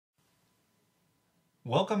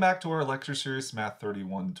Welcome back to our lecture series, Math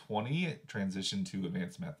 3120, Transition to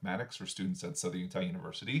Advanced Mathematics for students at Southern Utah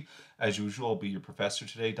University. As usual, I'll be your professor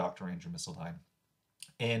today, Dr. Andrew Misseldine.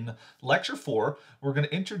 In lecture 4, we're going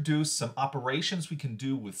to introduce some operations we can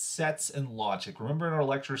do with sets and logic. Remember in our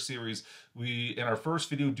lecture series, we, in our first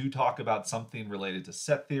video, do talk about something related to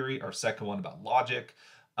set theory, our second one about logic.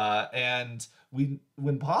 And we,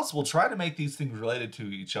 when possible, try to make these things related to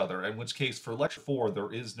each other, in which case for lecture 4,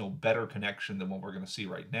 there is no better connection than what we're going to see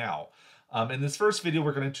right now. In this first video,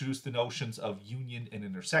 we're going to introduce the notions of union and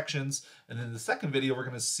intersections. And then in the second video, we're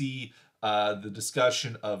going to see the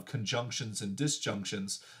discussion of conjunctions and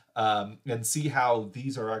disjunctions and see how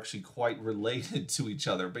these are actually quite related to each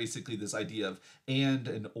other. Basically, this idea of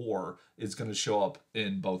and or is going to show up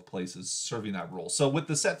in both places, serving that role. So with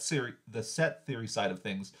the set theory side of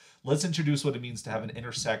things, let's introduce what it means to have an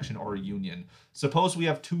intersection or a union. Suppose we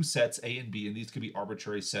have two sets, A and B, and these could be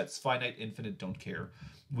arbitrary sets, finite, infinite, don't care.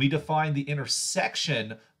 We define the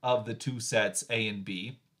intersection of the two sets, A and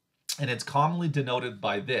B, and it's commonly denoted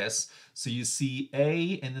by this. So you see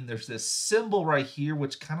A, and then there's this symbol right here,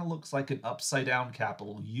 which kind of looks like an upside down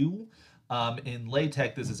capital U. In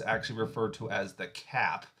LaTeX, this is actually referred to as the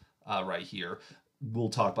cap right here. We'll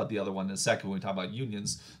talk about the other one in a second when we talk about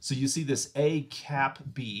unions. So you see this A cap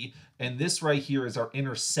B, and this right here is our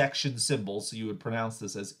intersection symbol. So you would pronounce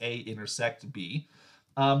this as A intersect B.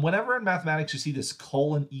 Whenever in mathematics you see this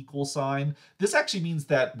colon equal sign, this actually means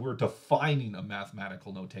that we're defining a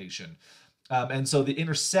mathematical notation. And so the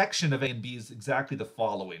intersection of A and B is exactly the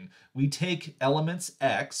following. We take elements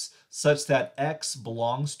X such that X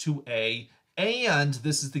belongs to A, and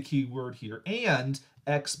this is the key word here, and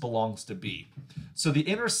X belongs to B. So the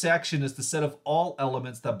intersection is the set of all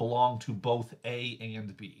elements that belong to both A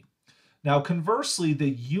and B. Now, conversely, the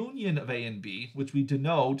union of A and B, which we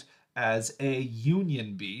denote as A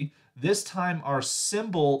union B, this time our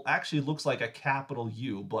symbol actually looks like a capital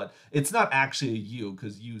U, but it's not actually a U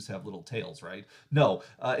because U's have little tails, right? No,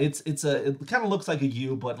 it kind of looks like a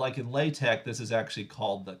U, but like in LaTeX, this is actually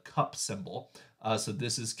called the cup symbol. So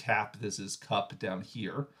this is cap, this is cup down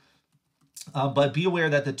here. But be aware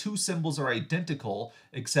that the two symbols are identical,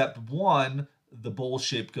 except one, the bowl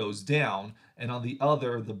shape goes down, and on the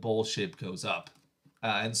other, the bowl shape goes up.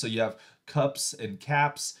 And so you have cups and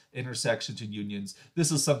caps, intersections and unions.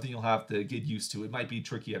 This is something you'll have to get used to. It might be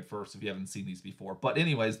tricky at first if you haven't seen these before. But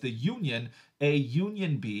anyways, the union, A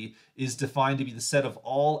union B, is defined to be the set of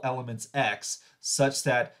all elements X such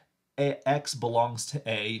that X belongs to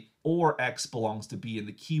A or X belongs to B. And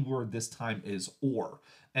the key word this time is or.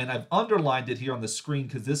 And I've underlined it here on the screen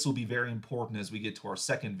because this will be very important as we get to our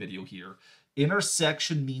second video here.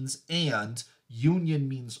 Intersection means and, union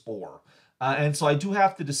means or. And so I do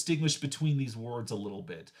have to distinguish between these words a little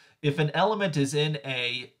bit. If an element is in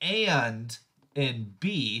A and in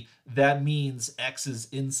B, that means X is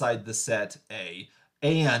inside the set A.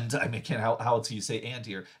 And, I mean, how else do you say and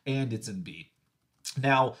here? And it's in B.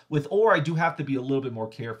 Now, with or, I do have to be a little bit more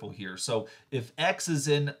careful here. So if X is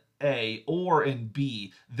in A or in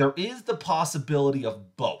B, there is the possibility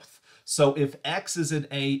of both. So if X is in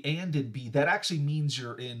A and in B, that actually means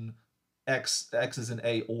you're in X is in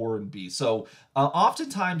A or in B. So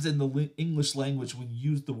oftentimes in the English language, when we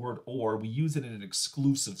use the word or, we use it in an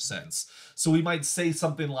exclusive sense. So we might say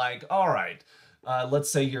something like, all right, let's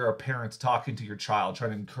say you're a parent talking to your child,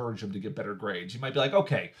 trying to encourage them to get better grades. You might be like,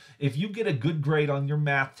 okay, if you get a good grade on your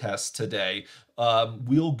math test today,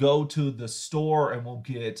 we'll go to the store and we'll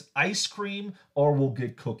get ice cream or we'll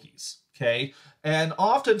get cookies. Okay. And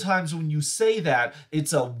oftentimes when you say that,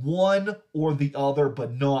 it's a one or the other,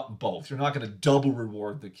 but not both. You're not going to double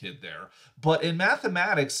reward the kid there. But in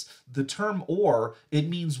mathematics, the term or, it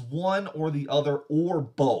means one or the other or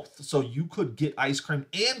both. So you could get ice cream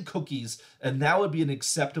and cookies, and that would be an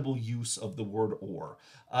acceptable use of the word or.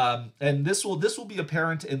 And this will be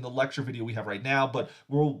apparent in the lecture video we have right now, but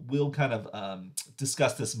we'll kind of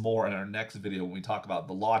discuss this more in our next video when we talk about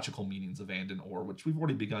the logical meanings of and or, which we've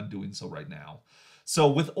already begun doing so right now. So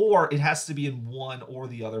with or, it has to be in one or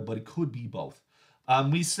the other, but it could be both.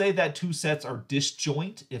 We say that two sets are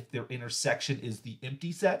disjoint if their intersection is the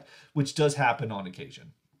empty set, which does happen on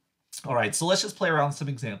occasion. All right, so let's just play around with some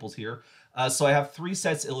examples here. So I have three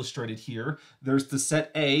sets illustrated here. There's the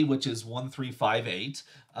set A, which is 1, 3, 5, 8.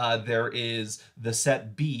 There is the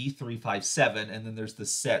set B, 3, 5, 7. And then there's the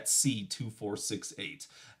set C, 2, 4, 6, 8.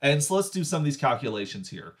 And so let's do some of these calculations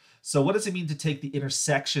here. So what does it mean to take the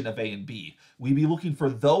intersection of A and B? We'd be looking for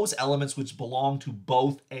those elements which belong to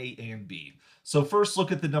both A and B. So first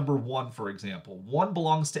look at the number 1, for example. 1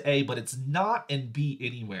 belongs to A, but it's not in B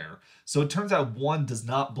anywhere. So it turns out 1 does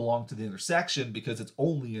not belong to the intersection because it's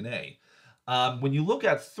only in A. When you look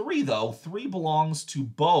at 3, though, 3 belongs to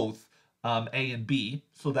both A and B,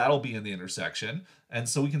 so that'll be in the intersection. And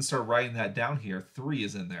so we can start writing that down here. 3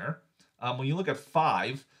 is in there. When you look at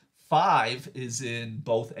 5, 5 is in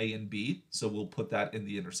both A and B, so we'll put that in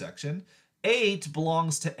the intersection. 8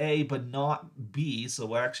 belongs to A but not B, so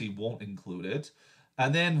we actually won't include it.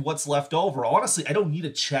 And then what's left over, honestly, I don't need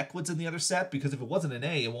to check what's in the other set because if it wasn't an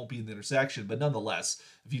A, it won't be in the intersection. But nonetheless,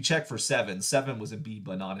 if you check for 7, 7 was in B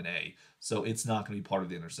but not in A. So it's not going to be part of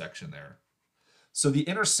the intersection there. So the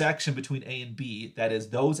intersection between A and B, that is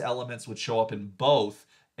those elements which show up in both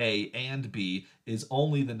A and B, is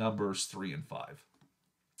only the numbers 3 and 5.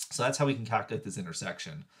 So that's how we can calculate this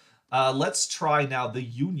intersection. Let's try now the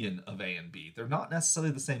union of A and B. They're not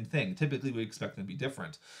necessarily the same thing. Typically, we expect them to be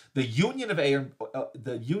different. The union of A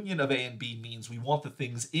and B means we want the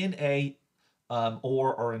things in A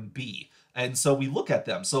or in B. And so we look at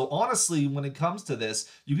them. So honestly, when it comes to this,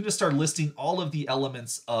 you can just start listing all of the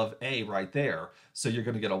elements of A right there. So you're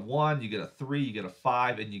going to get a 1, you get a 3, you get a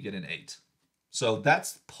 5, and you get an 8. So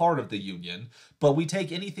that's part of the union, but we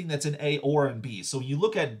take anything that's in A or in B. So when you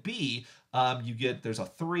look at B, there's a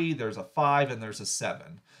 3, there's a 5, and there's a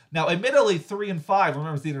 7. Now, admittedly, 3 and 5,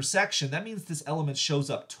 remember the intersection, that means this element shows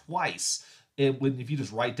up twice if you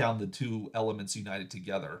just write down the two elements united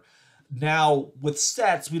together. Now, with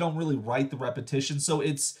sets, we don't really write the repetition, so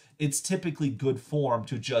it's typically good form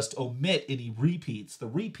to just omit any repeats. The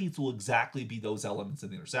repeats will exactly be those elements in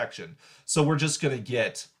the intersection. So we're just going to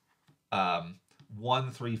get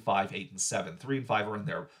 1, 3, 5, 8, and 7. 3 and 5 are in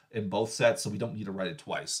there in both sets, so we don't need to write it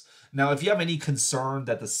twice. Now, if you have any concern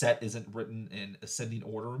that the set isn't written in ascending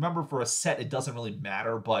order, remember for a set, it doesn't really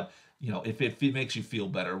matter, but if it makes you feel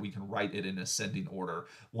better, we can write it in ascending order.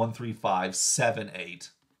 1, 3, 5, 7, 8.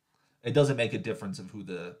 It doesn't make a difference of who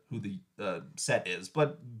the set is,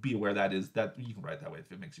 but be aware that you can write it that way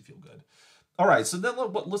if it makes you feel good. All right, so then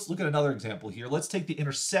let's look at another example here. Let's take the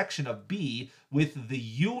intersection of B with the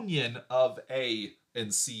union of A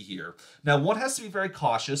and C here. Now, one has to be very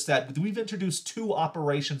cautious that we've introduced 2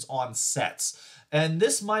 operations on sets. And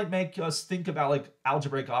this might make us think about like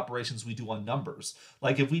algebraic operations we do on numbers.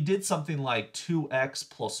 Like if we did something like 2x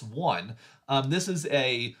plus 1, this is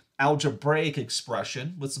a algebraic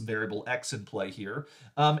expression with some variable x in play here.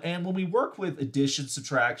 And when we work with addition,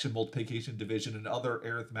 subtraction, multiplication, division, and other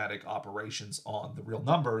arithmetic operations on the real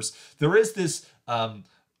numbers, there is this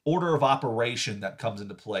order of operation that comes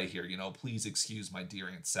into play here. Please excuse my dear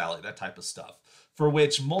Aunt Sally, that type of stuff, for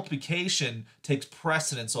which multiplication takes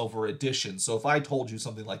precedence over addition. So if I told you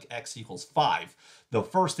something like x equals 5, the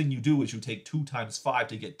first thing you do is you take 2 times 5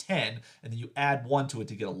 to get 10, and then you add 1 to it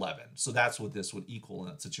to get 11. So that's what this would equal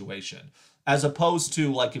in that situation. As opposed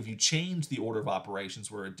to, like, if you change the order of operations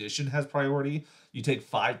where addition has priority, you take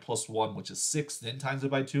 5 plus 1, which is 6, then times it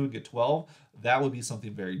by 2 and get 12. That would be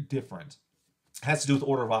something very different. It has to do with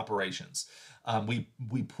order of operations.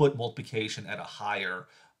 We put multiplication at a higher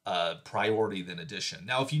priority than addition.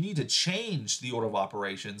 Now, if you need to change the order of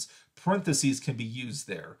operations, parentheses can be used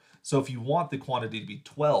there. So if you want the quantity to be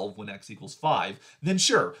 12 when x equals 5, then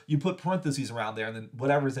sure, you put parentheses around there, and then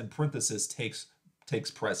whatever's in parentheses takes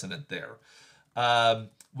precedent there.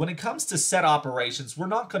 When it comes to set operations, we're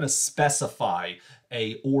not going to specify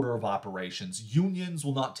a order of operations. Unions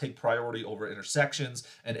will not take priority over intersections,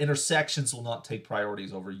 and intersections will not take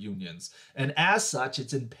priorities over unions. And as such,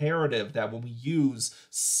 it's imperative that when we use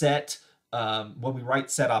when we write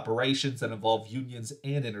set operations that involve unions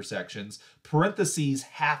and intersections, parentheses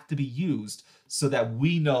have to be used so that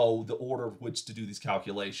we know the order of which to do these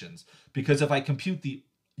calculations. Because if I compute the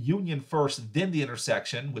union first, then the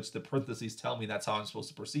intersection, which the parentheses tell me that's how I'm supposed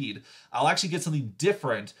to proceed, I'll actually get something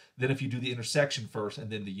different than if you do the intersection first and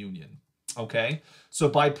then the union. Okay, so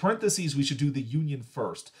by parentheses, we should do the union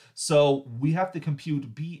first. So we have to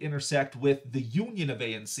compute B intersect with the union of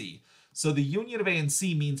A and C. So the union of A and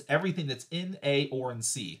C means everything that's in A or in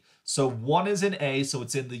C. So 1 is in A, so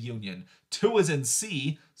it's in the union. 2 is in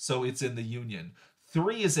C, so it's in the union.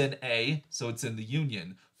 3 is in A, so it's in the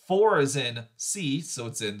union. 4 is in C, so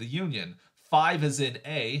it's in the union. 5 is in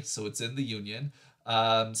A, so it's in the union.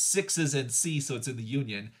 6 is in C, so it's in the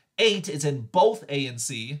union. 8 is in both A and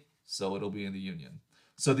C, so it'll be in the union.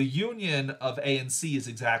 So the union of A and C is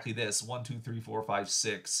exactly this: 1, 2, 3, 4, 5,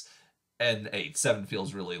 6, and 8. 7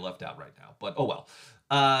 feels really left out right now, but oh well.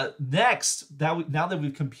 Next, now that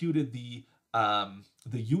we've computed the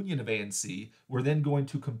union of A and C, we're then going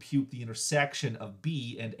to compute the intersection of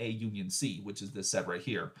B and A union C, which is this set right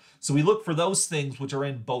here. So we look for those things which are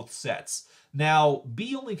in both sets. Now,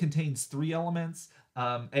 B only contains 3 elements.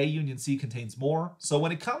 A union C contains more. So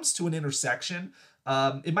when it comes to an intersection,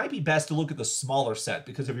 it might be best to look at the smaller set,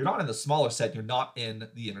 because if you're not in the smaller set, you're not in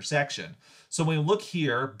the intersection. So when we look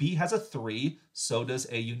here, B has a 3, so does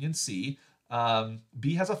A union C.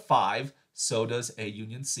 B has a 5, so does A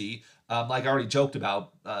union C. Like I already joked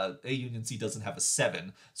about, A union C doesn't have a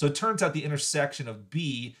 7. So it turns out the intersection of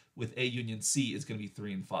B with A union C is going to be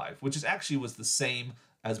 3 and 5, which is actually was the same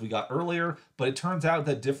as we got earlier, but it turns out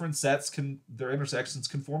that different sets their intersections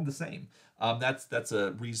can form the same. That's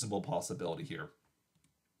a reasonable possibility here.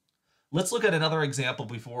 Let's look at another example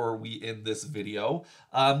before we end this video.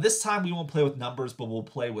 This time we won't play with numbers, but we'll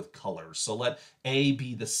play with colors. So let A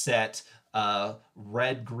be the set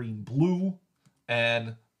red, green, blue,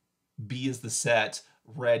 and B is the set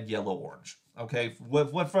red, yellow, orange. Okay, for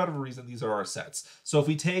whatever reason, these are our sets. So if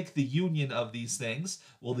we take the union of these things,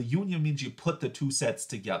 well, the union means you put the two sets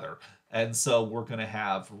together. And so we're going to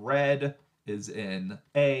have red is in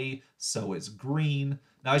A, so is green.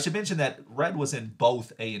 Now, I should mention that red was in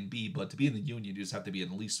both A and B, but to be in the union, you just have to be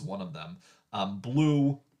in at least one of them.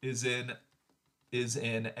 Blue is in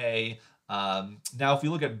A. Now, if we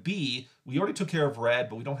look at B, we already took care of red,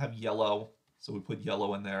 but we don't have yellow, so we put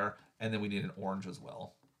yellow in there, and then we need an orange as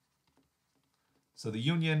well. So the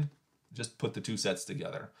union, just put the two sets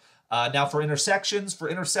together. Now for intersections,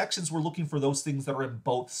 we're looking for those things that are in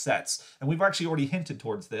both sets. And we've actually already hinted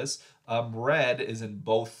towards this. Red is in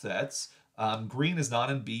both sets. Green is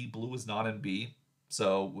not in B, blue is not in B.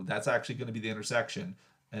 So that's actually going to be the intersection.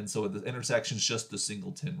 And so the intersection is just the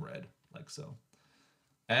singleton red, like so.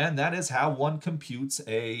 And that is how one computes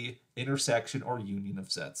a intersection or union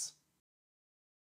of sets.